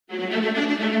Here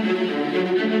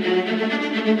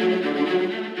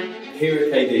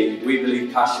at KD, we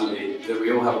believe passionately that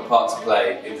we all have a part to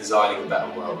play in designing a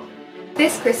better world.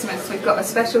 This Christmas, we've got a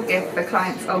special gift for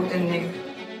clients old and new.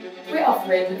 We're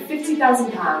offering £50,000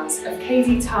 of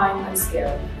KD time and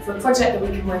skill for a project that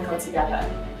we can work on together.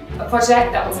 A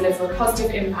project that will deliver a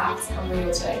positive impact and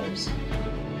real change.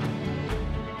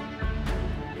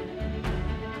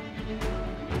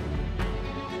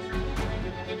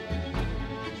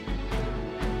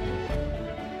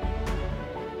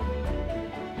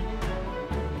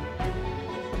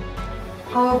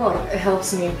 Our work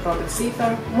helps make products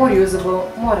safer, more usable,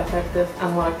 more effective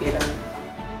and more appealing.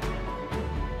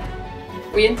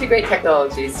 We integrate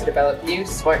technologies to develop new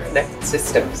smart connected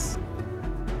systems.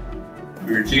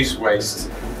 We reduce waste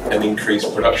and increase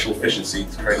production efficiency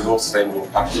to create more sustainable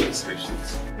packaging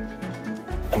solutions.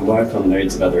 We work on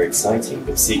loads of other exciting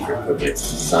but secret projects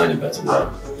to design a better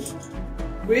world.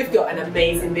 We've got an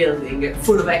amazing building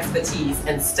full of expertise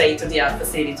and state-of-the-art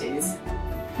facilities.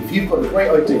 If you've got a great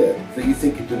idea that you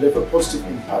think could deliver a positive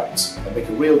impact and make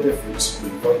a real difference, we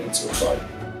invite you to apply.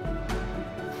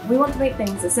 We want to make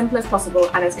things as simple as possible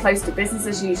and as close to business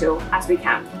as usual as we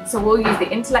can. So we'll use the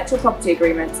intellectual property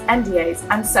agreements, NDAs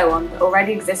and so on that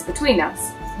already exist between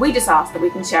us. We just ask that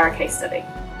we can share a case study.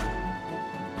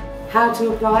 How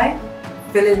to apply?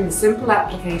 Fill in the simple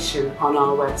application on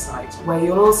our website, where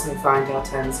you'll also find our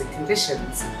terms and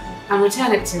conditions, and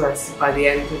return it to us by the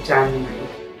end of January.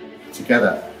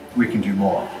 Together, we can do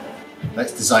more.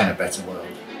 Let's design a better world.